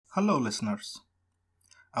Hello, listeners.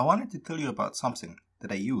 I wanted to tell you about something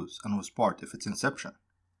that I use and was part of its inception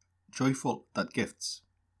Joyful.gifts.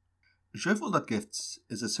 Joyful.gifts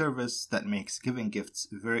is a service that makes giving gifts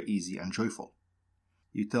very easy and joyful.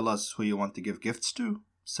 You tell us who you want to give gifts to,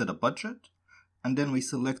 set a budget, and then we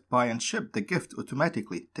select, buy, and ship the gift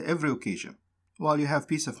automatically to every occasion, while you have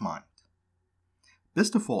peace of mind.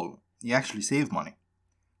 Best of all, you actually save money,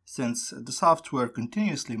 since the software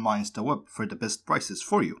continuously mines the web for the best prices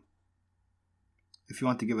for you. If you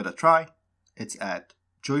want to give it a try, it's at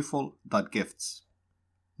joyful.gifts.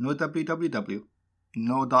 No www,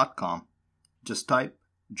 no .com, just type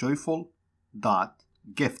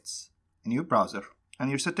joyful.gifts in your browser and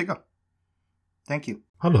you're set to go. Thank you.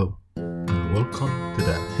 Hello, and welcome to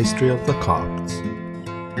the History of the Cards,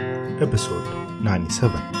 Episode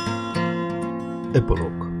 97,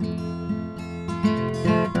 Epilogue.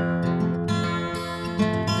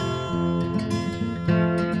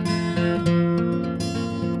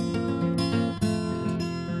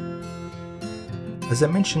 As I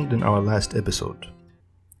mentioned in our last episode,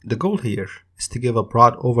 the goal here is to give a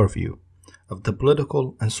broad overview of the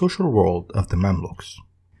political and social world of the Mamluks.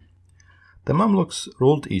 The Mamluks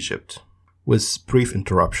ruled Egypt with brief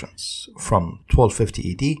interruptions from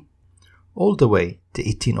 1250 AD all the way to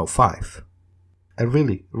 1805, a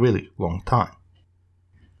really long time.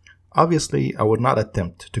 Obviously, I would not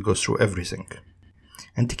attempt to go through everything,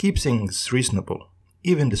 and to keep things reasonable,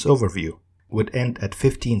 even this overview would end at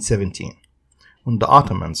 1517, when the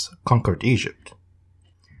Ottomans conquered Egypt.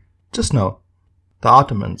 Just know, the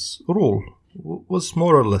Ottomans' rule was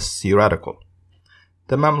more or less theoretical.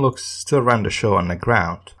 The Mamluks still ran the show on the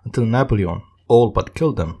ground until Napoleon all but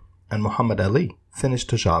killed them and Muhammad Ali finished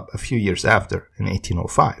the job a few years after in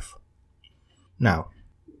 1805. Now,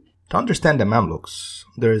 to understand the Mamluks,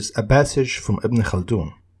 there is a passage from Ibn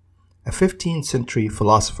Khaldun, a 15th century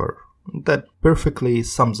philosopher, that perfectly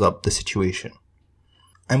sums up the situation.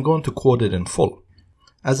 I'm going to quote it in full,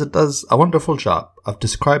 as it does a wonderful job of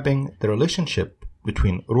describing the relationship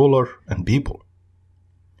between ruler and people.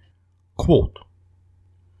 Quote,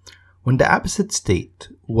 "When the Abbasid state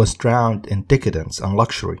was drowned in decadence and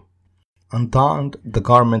luxury, and donned the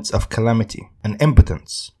garments of calamity and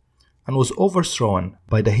impotence, and was overthrown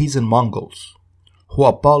by the heathen Mongols, who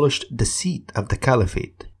abolished the seat of the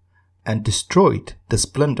caliphate, and destroyed the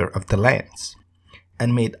splendor of the lands,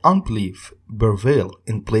 and made unbelief prevail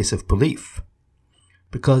in place of belief,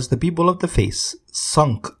 because the people of the face,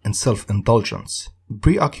 sunk in self-indulgence,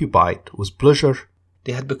 preoccupied with pleasure,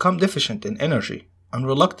 they had become deficient in energy and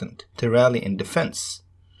reluctant to rally in defense,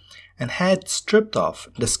 and had stripped off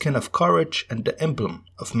the skin of courage and the emblem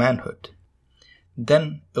of manhood.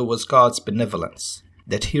 Then it was God's benevolence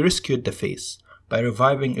that He rescued the face by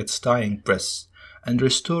reviving its dying breasts and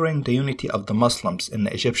restoring the unity of the Muslims in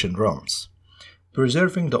the Egyptian realms,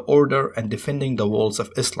 preserving the order and defending the walls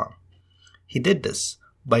of Islam. He did this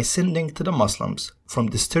by sending to the Muslims from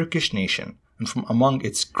this Turkish nation and from among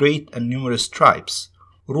its great and numerous tribes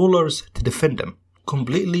rulers to defend them,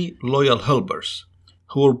 completely loyal helpers,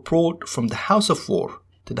 who were brought from the house of war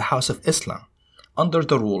to the house of Islam under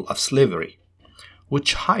the rule of slavery,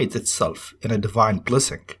 which hides itself in a divine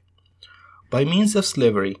blessing. By means of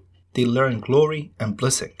slavery, they learn glory and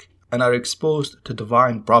blessing and are exposed to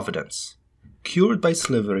divine providence. Cured by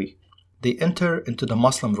slavery, they enter into the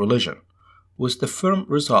Muslim religion with the firm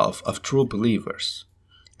resolve of true believers,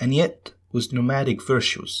 and yet with nomadic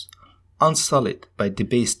virtues, unsullied by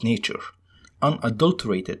debased nature,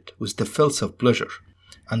 unadulterated with the filth of pleasure,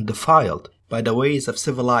 undefiled by the ways of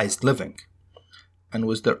civilized living, and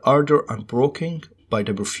with their ardor unbroken by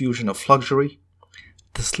the profusion of luxury.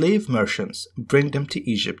 The slave merchants bring them to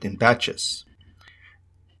Egypt in batches,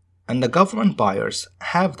 and the government buyers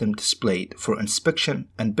have them displayed for inspection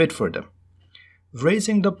and bid for them,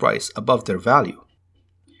 raising the price above their value.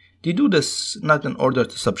 They do this not in order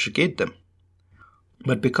to subjugate them,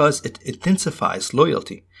 but because it intensifies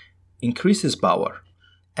loyalty, increases power,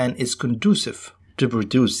 and is conducive to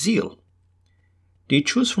produce zeal. They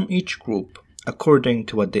choose from each group according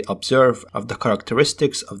to what they observe of the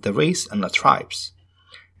characteristics of the race and the tribes.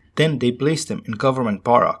 Then they place them in government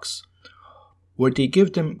barracks, where they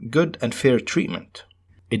give them good and fair treatment,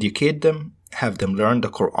 educate them, have them learn the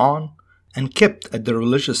Quran, and kept at their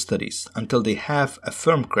religious studies until they have a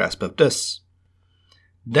firm grasp of this.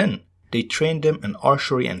 Then they train them in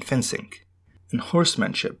archery and fencing, in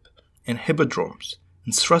horsemanship, in hippodromes,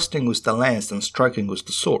 in thrusting with the lance and striking with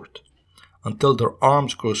the sword, until their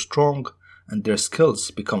arms grow strong and their skills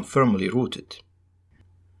become firmly rooted.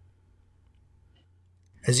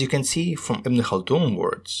 As you can see from Ibn Khaldun's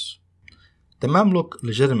words, the Mamluk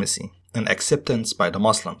legitimacy and acceptance by the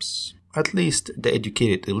Muslims, at least the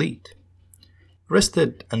educated elite,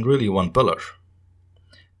 rested on really one pillar: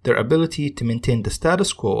 their ability to maintain the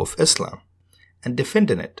status quo of Islam and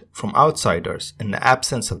defending it from outsiders in the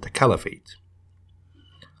absence of the caliphate.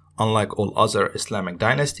 Unlike all other Islamic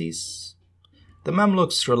dynasties, the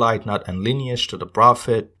Mamluks relied not on lineage to the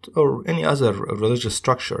Prophet or any other religious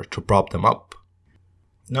structure to prop them up.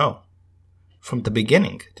 No, from the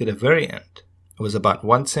beginning to the very end, it was about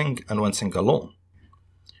one thing and one thing alone: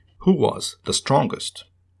 who was the strongest.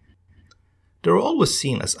 They were always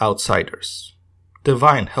seen as outsiders,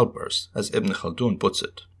 divine helpers, as Ibn Khaldun puts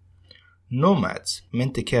it, nomads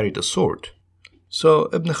meant to carry the sword, so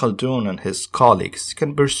Ibn Khaldun and his colleagues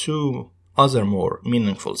can pursue other more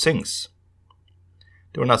meaningful things.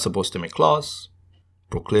 They were not supposed to make laws,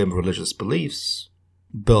 proclaim religious beliefs,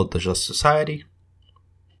 build a just society.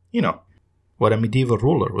 You know, what a medieval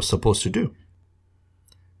ruler was supposed to do.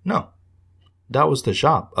 No, that was the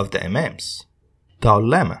job of the imams, the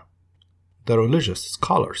ulama, the religious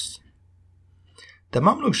scholars. The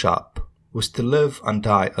Mamluk job was to live and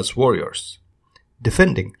die as warriors,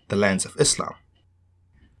 defending the lands of Islam.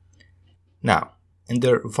 Now, in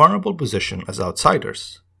their vulnerable position as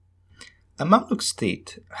outsiders, a Mamluk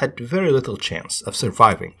state had very little chance of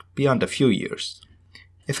surviving beyond a few years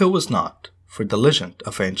if it was not for the legend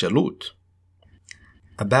of Ain Jalut,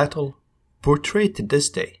 a battle portrayed to this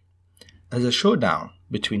day as a showdown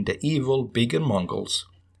between the evil pagan Mongols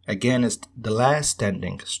against the last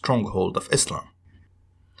standing stronghold of Islam.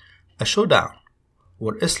 A showdown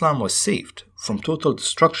where Islam was saved from total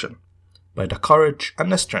destruction by the courage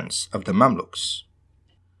and the strength of the Mamluks.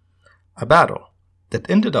 A battle that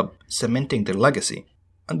ended up cementing their legacy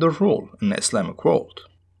and their role in the Islamic world.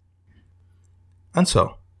 And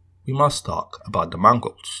so, we must talk about the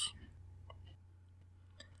Mongols.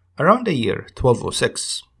 Around the year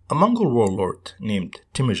 1206, a Mongol warlord named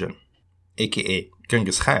Temujin, aka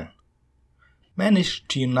Genghis Khan, managed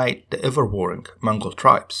to unite the ever-warring Mongol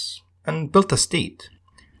tribes and built a state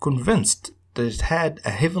convinced that it had a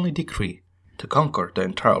heavenly decree to conquer the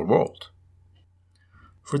entire world.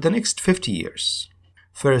 For the next 50 years,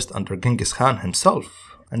 first under Genghis Khan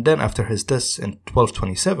himself, and then after his death in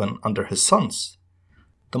 1227 under his sons,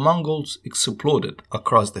 the Mongols exploded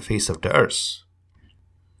across the face of the earth.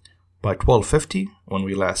 By 1250, when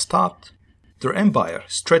we last stopped, their empire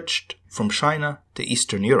stretched from China to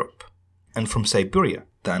Eastern Europe, and from Siberia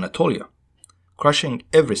to Anatolia, crushing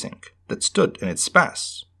everything that stood in its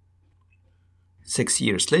path. 6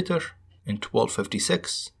 years later, in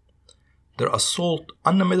 1256, their assault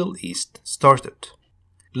on the Middle East started,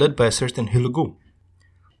 led by a certain Hulagu,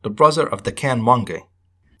 the brother of the Khan Mongay,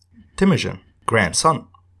 Temujin, grandson.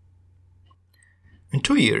 In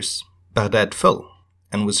 2 years, Baghdad fell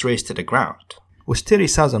and was razed to the ground, with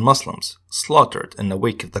 30,000 Muslims slaughtered in the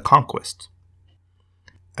wake of the conquest.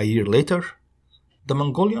 A year later, the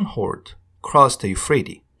Mongolian horde crossed the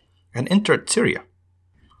Euphrates and entered Syria,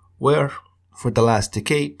 where, for the last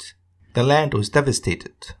decade, the land was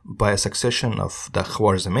devastated by a succession of the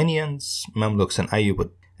Khwarezmians, Mamluks and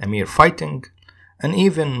Ayyubid Emir fighting, and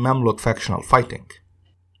even Mamluk factional fighting.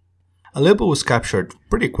 Aleppo was captured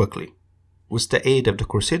pretty quickly, with the aid of the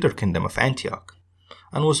Crusader kingdom of Antioch,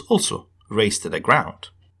 and was also razed to the ground.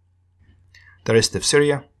 The rest of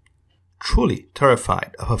Syria, truly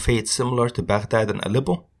terrified of a fate similar to Baghdad and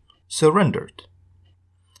Aleppo, surrendered.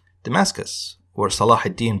 Damascus, where Salah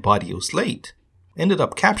ad-Din's body was laid, ended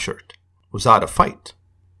up captured without a fight.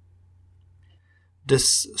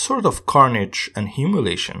 This sort of carnage and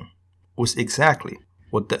humiliation was exactly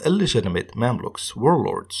what the illegitimate Mamluks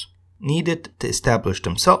warlords needed to establish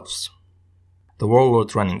themselves. The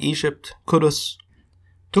warlord running Egypt, Qudus,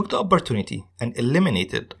 took the opportunity and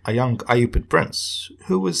eliminated a young Ayyubid prince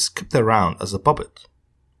who was kept around as a puppet.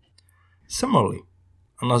 Similarly,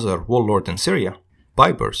 another warlord in Syria,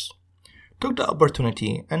 Baibars, took the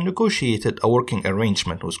opportunity and negotiated a working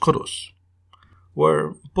arrangement with Qudus,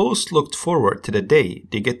 where both looked forward to the day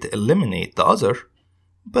they get to eliminate the other,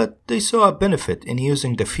 but they saw a benefit in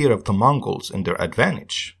using the fear of the Mongols in their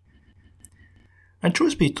advantage. And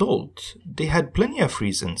truth be told, they had plenty of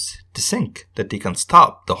reasons to think that they can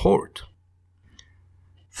stop the horde.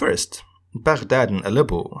 First, Baghdad and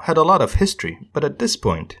Aleppo had a lot of history, but at this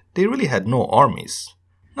point, they really had no armies,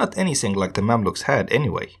 not anything like the Mamluks had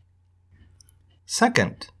anyway.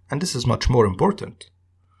 Second, and this is much more important,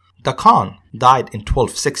 the Khan died in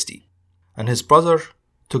 1260, and his brother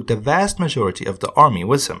took the vast majority of the army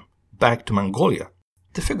with him back to Mongolia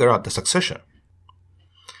to figure out the succession.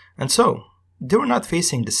 And so, they were not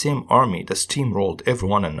facing the same army that steamrolled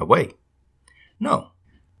everyone in the way. No,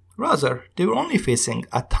 Rather, they were only facing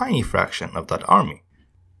a tiny fraction of that army.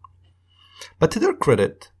 But to their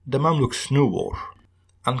credit, the Mamluks knew war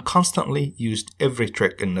and constantly used every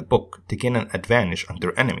trick in the book to gain an advantage on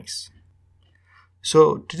their enemies.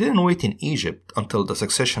 So they didn't wait in Egypt until the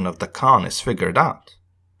succession of the Khan is figured out.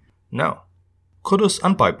 No, Qutuz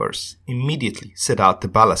and Baibars immediately set out to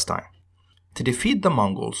Palestine to defeat the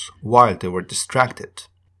Mongols while they were distracted.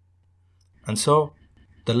 And so,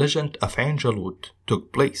 the legend of Ain Jalut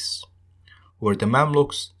took place, where the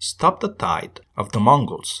Mamluks stopped the tide of the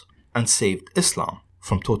Mongols and saved Islam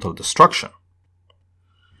from total destruction.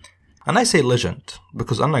 And I say legend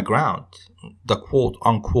because on the ground, the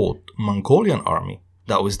quote-unquote Mongolian army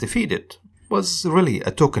that was defeated was really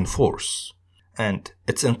a token force, and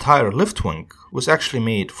its entire left wing was actually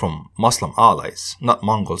made from Muslim allies, not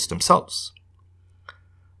Mongols themselves.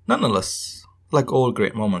 Nonetheless, like all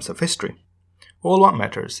great moments of history, all what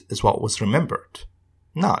matters is what was remembered,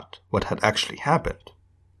 not what had actually happened.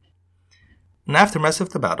 In the aftermath of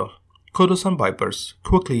the battle, Qutuz and Baibars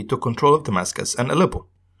quickly took control of Damascus and Aleppo,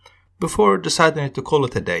 before deciding to call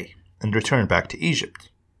it a day and return back to Egypt.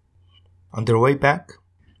 On their way back,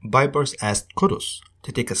 Baibars asked Qutuz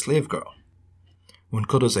to take a slave girl. When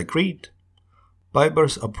Qutuz agreed,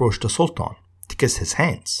 Baibars approached the Sultan to kiss his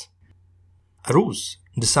hands. Aruz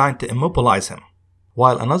decided to immobilize him,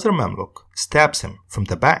 while another Mamluk stabs him from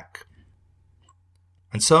the back.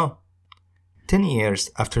 And so, 10 years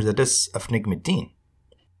after the death of Nigmuddin,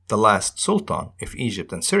 the last Sultan of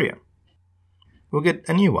Egypt and Syria, we get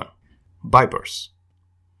a new one, Baibars,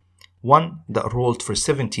 one that ruled for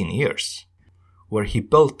 17 years, where he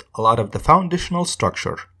built a lot of the foundational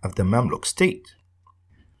structure of the Mamluk state.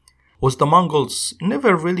 Was the Mongols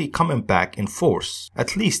never really coming back in force,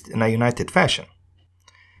 at least in a united fashion,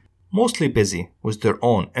 mostly busy with their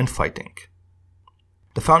own infighting.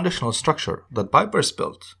 The foundational structure that Baibars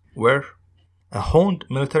built, where a honed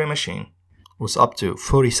military machine was up to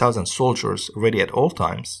 40,000 soldiers ready at all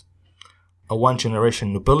times, a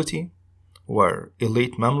one-generation nobility, where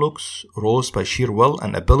elite Mamluks rose by sheer will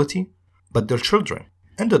and ability, but their children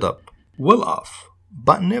ended up well off,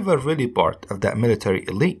 but never really part of that military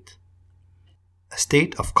elite. A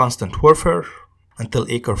state of constant warfare until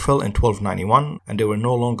Acre fell in 1291 and there were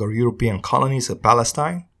no longer European colonies of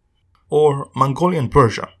Palestine, or Mongolian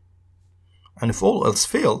Persia. And if all else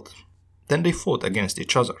failed, then they fought against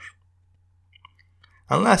each other.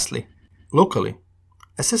 And lastly, locally,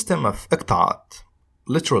 a system of iqta'at,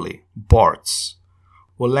 literally barts,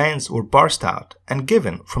 where lands were parsed out and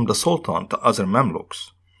given from the Sultan to other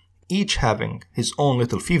Mamluks, each having his own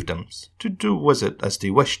little fiefdoms to do with it as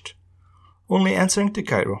they wished, only answering to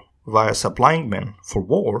Cairo via supplying men for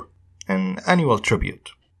war and annual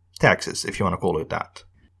tribute, taxes if you want to call it that.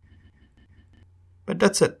 But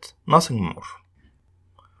that's it, nothing more.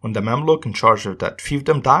 When the Mamluk in charge of that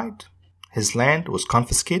fiefdom died, his land was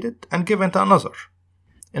confiscated and given to another,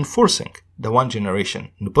 enforcing the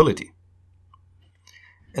one-generation nobility.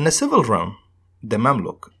 In the civil realm, the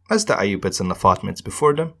Mamluk, as the Ayyubids and the Fatimids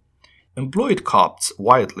before them, employed Copts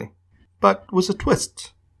widely, but with a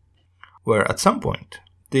twist, where at some point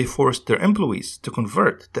they forced their employees to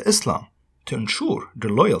convert to Islam to ensure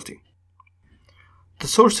their loyalty. The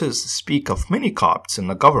sources speak of many Copts in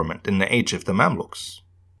the government in the age of the Mamluks,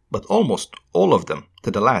 but almost all of them,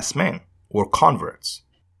 to the last man, were converts,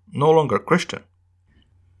 no longer Christian.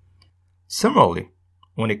 Similarly,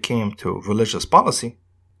 when it came to religious policy,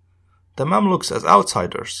 the Mamluks as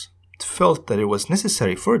outsiders felt that it was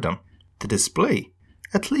necessary for them to display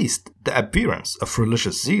at least the appearance of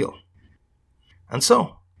religious zeal. And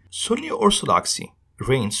so, Sunni orthodoxy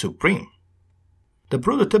reigned supreme. The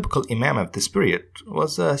prototypical imam of this period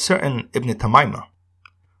was a certain Ibn Taymiyyah,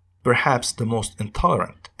 perhaps the most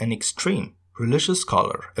intolerant and extreme religious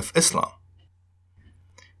scholar of Islam.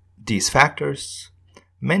 These factors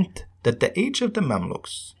meant that the age of the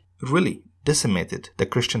Mamluks really decimated the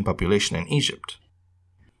Christian population in Egypt.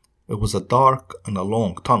 It was a dark and a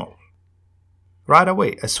long tunnel. Right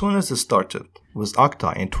away, as soon as it started with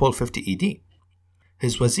Aqta in 1250 AD,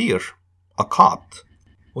 his wazir, a Copt,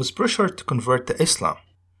 was pressured to convert to Islam,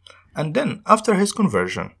 and then, after his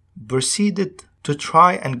conversion, proceeded to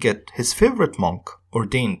try and get his favorite monk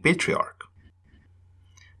ordained patriarch.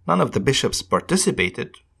 None of the bishops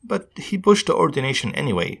participated, but he pushed the ordination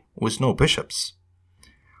anyway, with no bishops.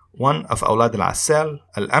 One of Awlad al-Assal,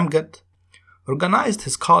 al-Amgad, organized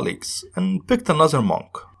his colleagues and picked another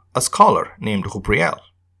monk, a scholar named Ghubriel.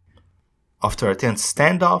 After a tense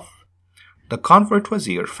standoff, the convert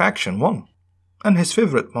wazir faction won, and his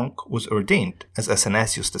favorite monk was ordained as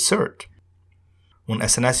Athanasius III. When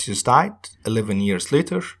Athanasius died, 11 years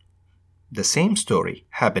later, the same story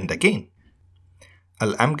happened again.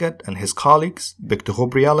 Al-Amgad and his colleagues picked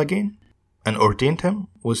Ghubrial again and ordained him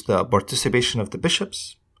with the participation of the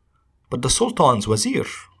bishops. But the Sultan's wazir,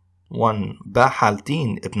 one Bah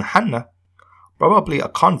al-Din ibn Hanna, probably a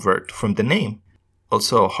convert from the name,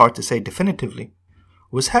 also hard to say definitively,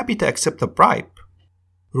 was happy to accept the bribe,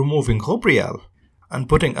 removing Ghubrial and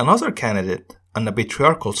putting another candidate on the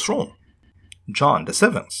patriarchal throne, John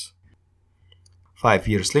VII. 5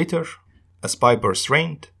 years later, as Baybars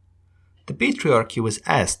reigned, the patriarchy was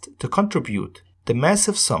asked to contribute the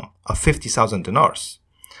massive sum of 50,000 dinars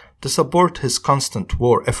to support his constant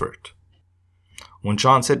war effort. When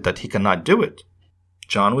John said that he cannot do it,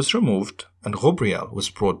 John was removed and Ghubrial was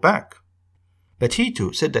brought back. But he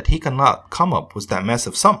too said that he cannot come up with that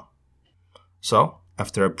massive sum. So,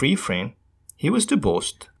 after a brief reign, he was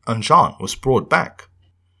deposed and John was brought back,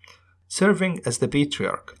 serving as the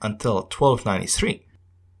patriarch until 1293.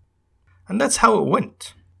 And that's how it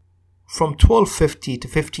went. From 1250 to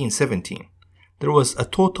 1517, there was a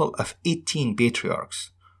total of 18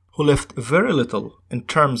 patriarchs who left very little in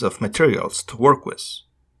terms of materials to work with.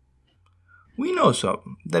 We know so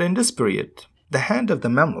that in this period, the hand of the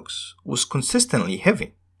Mamluks was consistently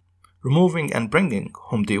heavy, removing and bringing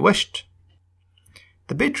whom they wished.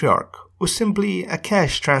 The patriarch was simply a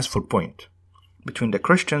cash transfer point between the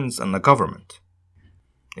Christians and the government.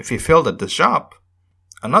 If he failed at this job,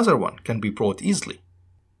 another one can be brought easily.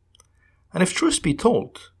 And if truth be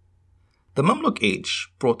told, the Mamluk age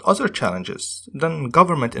brought other challenges than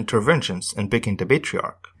government interventions in picking the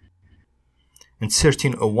patriarch. In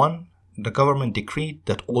 1301, the government decreed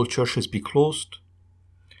that all churches be closed.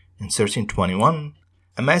 In 1321,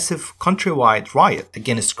 a massive countrywide riot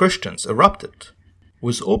against Christians erupted,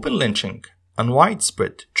 with open lynching and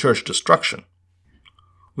widespread church destruction.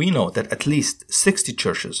 We know that at least 60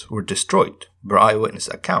 churches were destroyed per eyewitness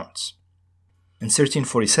accounts. In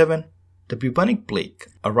 1347, the bubonic plague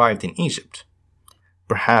arrived in Egypt,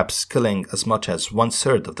 perhaps killing as much as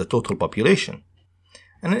 1/3 of the total population,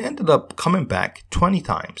 and it ended up coming back 20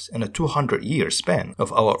 times in a 200-year span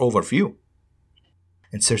of our overview.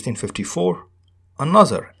 In 1354,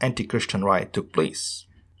 another anti-Christian riot took place,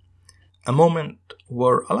 a moment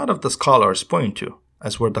where a lot of the scholars point to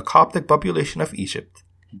as where the Coptic population of Egypt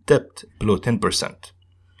dipped below 10%,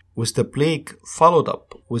 with the plague followed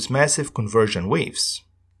up with massive conversion waves.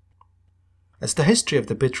 As the history of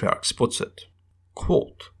the patriarchs puts it,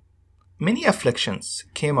 quote, "Many afflictions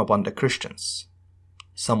came upon the Christians.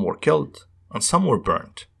 Some were killed, and some were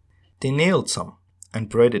burned. They nailed some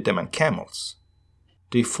and paraded them on camels.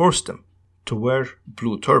 They forced them to wear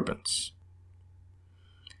blue turbans."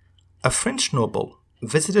 A French noble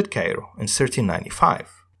visited Cairo in 1395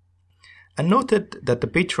 and noted that the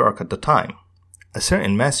patriarch at the time, a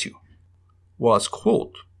certain Matthew, was,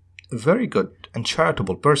 quote, "a very good and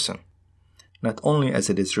charitable person, not only as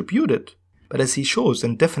it is reputed, but as he shows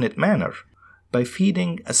in definite manner by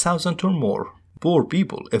feeding 1,000 or more poor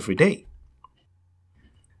people every day."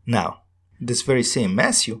 Now, this very same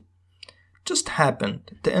Matthew just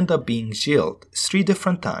happened to end up being jailed 3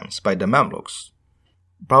 different times by the Mamluks,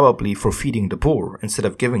 probably for feeding the poor instead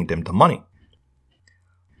of giving them the money.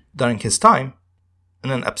 During his time,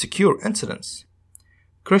 in an obscure incident,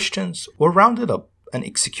 Christians were rounded up and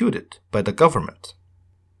executed by the government.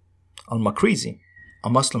 Al-Makrizi, a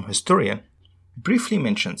Muslim historian, briefly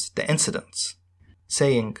mentions the incidents,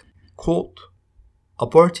 saying, quote, "A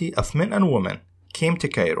party of men and women came to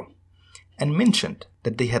Cairo and mentioned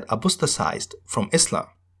that they had apostatized from Islam,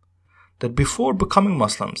 that before becoming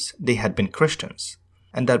Muslims they had been Christians,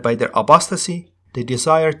 and that by their apostasy they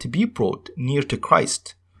desired to be brought near to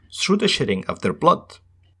Christ through the shedding of their blood.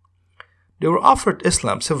 They were offered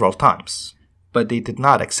Islam several times, but they did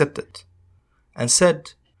not accept it, and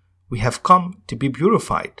said, 'We have come to be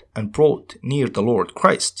purified and brought near the Lord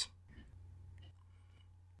Christ.'"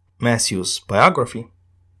 Matthew's biography,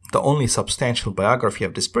 the only substantial biography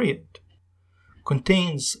of this period,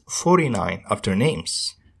 contains 49 of their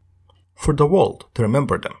names, for the world to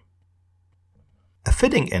remember them. A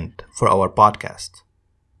fitting end for our podcast,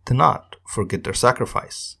 to not forget their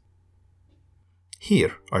sacrifice.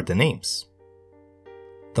 Here are the names.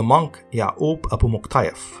 The monk Ya'ub Abu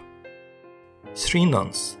Muqtayyaf, 3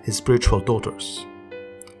 nuns, his spiritual daughters,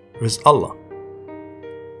 Rizallah,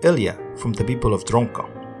 Ilya from the people of Dronka,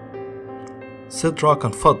 Sidrak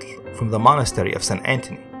and Fadl from the monastery of St.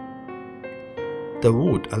 Anthony,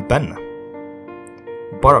 Dawood al-Banna,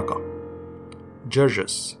 Baraka,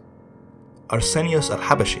 Gerges, Arsenius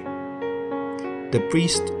al-Habashi, the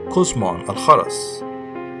priest Kuzman al-Kharas,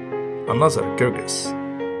 another Girgis,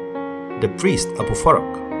 the priest Abu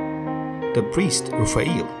Farak, the priest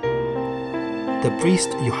Rufail, the priest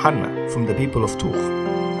Yohanna from the people of Tuch,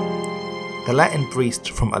 the Latin priest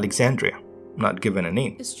from Alexandria, not given a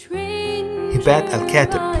name, Hibat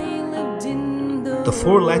al-Katib, the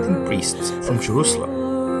 4 Latin priests from Jerusalem,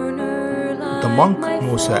 the monk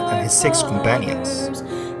Musa and his 6 companions,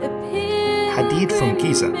 Hadid from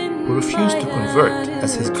Giza, who refused to convert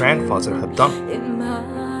as his grandfather had done,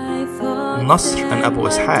 Nasr and Abu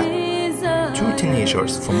Ishaq, 2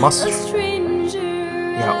 teenagers from Masr,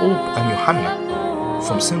 Ya'ub and Yohanna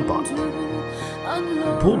from Sinbad,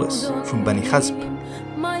 Bulus from Bani Khazb,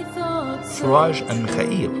 Faraj and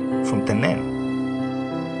Mikhail from Tannan,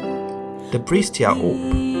 the priest Ya'ub,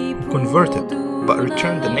 who converted but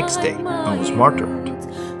returned the next day and was martyred,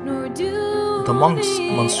 the monks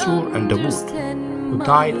Mansur and Dawood, who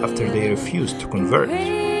died after they refused to convert,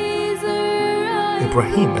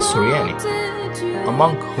 Ibrahim al-Suryani, a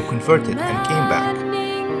monk who converted and came back,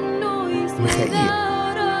 Mikhail,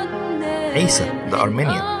 Isa the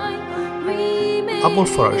Armenian, Abu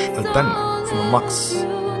al-Faraj al-Banna from Maks,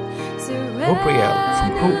 Gabriel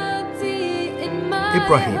from Hu,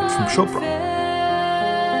 Ibrahim from Shobra,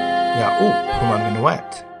 Ya'ub from Al-Minuat,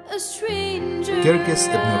 Girgis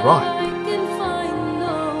ibn Rahib.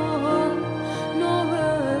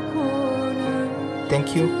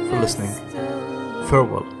 Thank you for listening.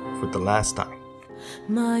 Farewell for the last time.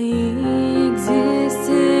 My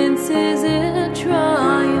existence is a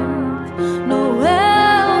triumph.